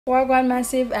Wagwan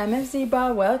Massive, I'm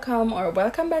Ziba.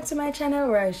 Welcome back to my channel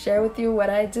where I share with you what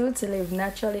I do to live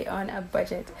naturally on a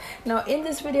budget. Now in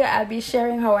this video I'll be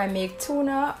sharing how I make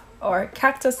tuna or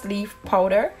cactus leaf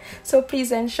powder, so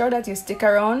please ensure that you stick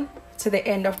around to the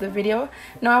end of the video.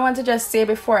 Now I want to just say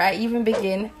before I even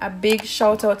begin, a big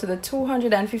shout out to the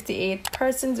 258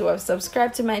 persons who have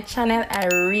subscribed to my channel. I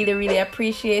really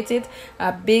appreciate it.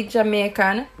 A big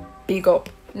Jamaican big up.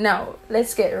 Now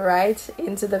let's get right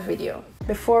into the video.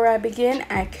 Before I begin,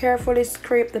 I carefully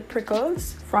scrape the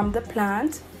prickles from the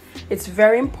plant. It's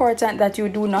very important that you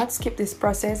do not skip this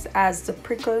process, as the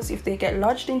prickles, if they get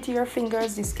lodged into your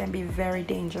fingers, this can be very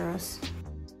dangerous.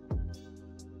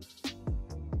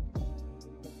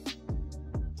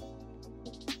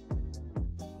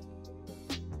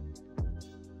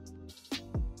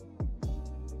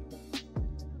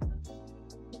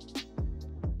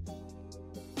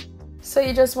 So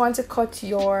you just want to cut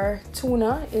your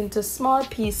tuna into small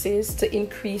pieces to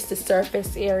increase the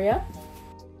surface area.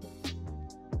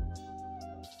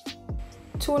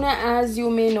 Tuna, as you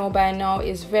may know by now,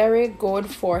 is very good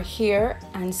for hair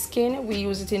and skin. We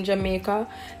use it in Jamaica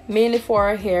mainly for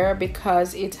our hair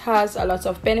because it has a lot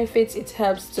of benefits. It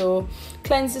helps to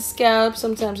cleanse the scalp.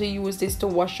 Sometimes we use this to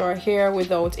wash our hair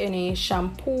without any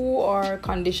shampoo or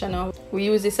conditioner. We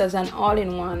use this as an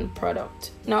all-in-one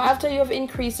product. Now after you have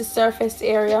increased the surface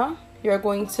area, you're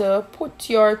going to put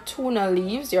your tuna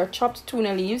leaves, your chopped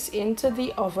tuna leaves, into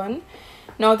the oven.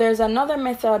 Now there's another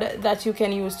method that you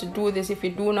can use to do this if you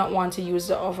do not want to use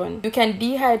the oven. You can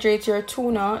dehydrate your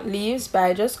tuna leaves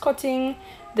by just cutting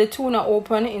the tuna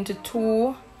open into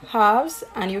two halves,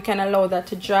 and you can allow that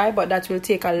to dry, but that will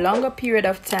take a longer period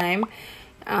of time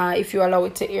if you allow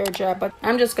it to air dry. But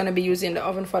I'm just going to be using the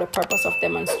oven for the purpose of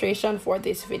demonstration for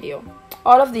this video.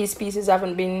 All of these pieces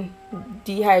haven't been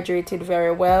dehydrated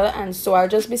very well, and so I'll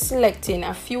just be selecting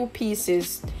a few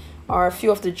pieces or a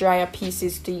few of the drier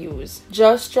pieces to use.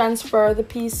 Just transfer the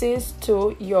pieces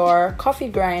to your coffee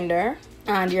grinder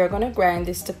and you're going to grind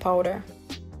this to powder.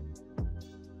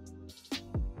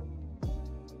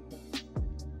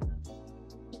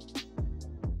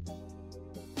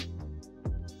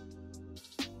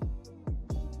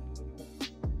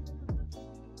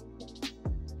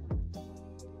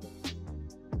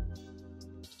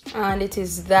 And it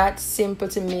is that simple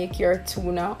to make your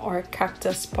tuna or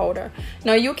cactus powder.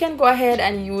 Now you can go ahead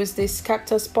and use this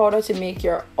cactus powder to make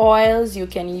your oils. You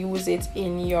can use it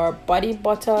in your body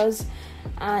butters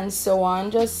and so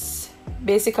on. Just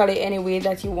basically any way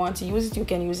that you want to use it. You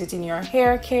can use it in your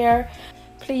hair care.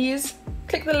 Please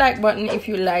click the like button if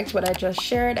you liked what I just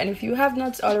shared, and if you have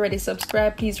not already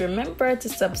subscribed, please remember to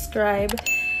subscribe.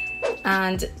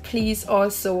 And please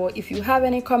also, if you have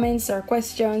any comments or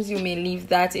questions, you may leave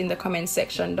that in the comment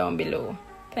section down below.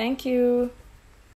 Thank you.